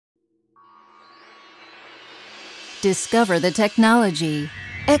Discover the technology.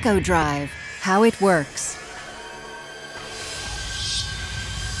 Eco-Drive, how it works.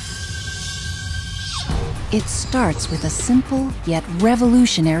 It starts with a simple yet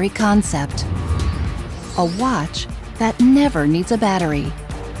revolutionary concept. A watch that never needs a battery.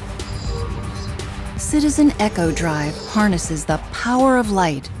 Citizen Eco-Drive harnesses the power of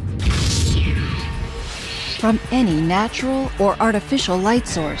light from any natural or artificial light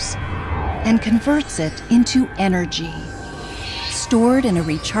source and converts it into energy, stored in a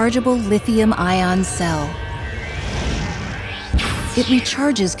rechargeable lithium-ion cell. It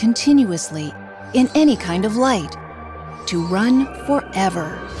recharges continuously in any kind of light to run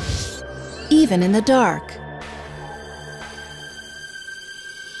forever, even in the dark.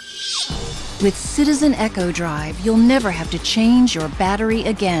 With Citizen Eco-Drive, you'll never have to change your battery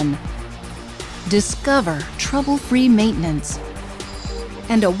again. Discover trouble-free maintenance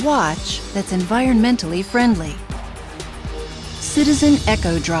and a watch that's environmentally friendly. Citizen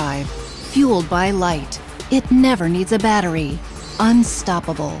Eco-Drive, fueled by light. It never needs a battery.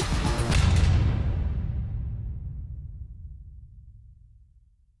 Unstoppable.